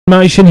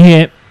motion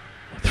here.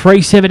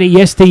 370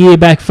 yesteryear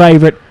back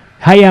favourite.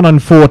 Hey Alan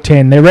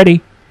 410. They're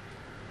ready.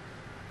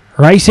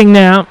 Racing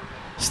now.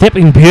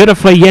 Stepping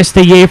beautifully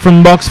yesteryear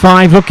from box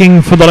 5,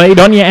 looking for the lead.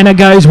 Onya Anna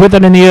goes with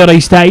it in the early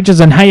stages,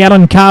 and Hey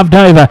Alan carved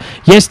over.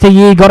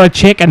 Yesteryear got a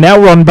check, and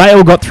Elron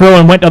Bale got through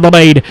and went to the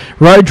lead.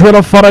 Road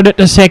Driller followed it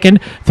to second.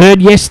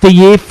 Third,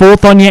 Yesteryear.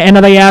 Fourth, Onya Anna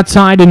the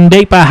outside, and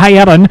deeper, Hey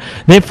Alan.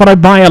 They're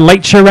followed by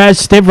Elite Shiraz,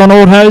 Stevron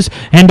Autos,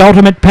 and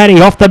Ultimate Paddy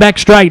off the back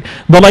straight.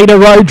 The leader,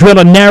 Road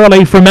Driller,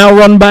 narrowly from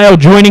Elron Bale,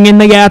 joining in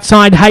the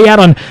outside, Hey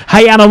Alan.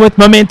 Hey Alan with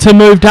momentum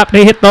moved up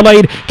to hit the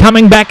lead.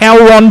 Coming back,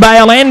 Elron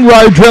Bale and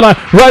Road Driller.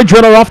 Road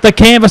Driller off the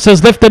canvas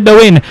has lifted to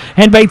win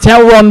and beats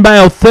Elron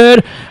Bale.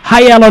 Third,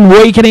 Hey Alan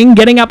weakening,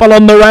 getting up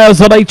along the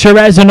rails. Elite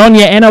Shiraz and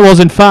Onya Anna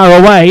wasn't far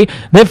away.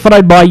 They're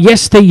followed by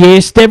Yesteryear,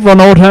 Stevron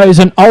Autos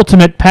and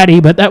Ultimate Paddy,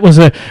 but that was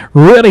a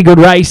really good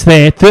race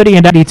there. 30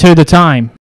 and 82 the time.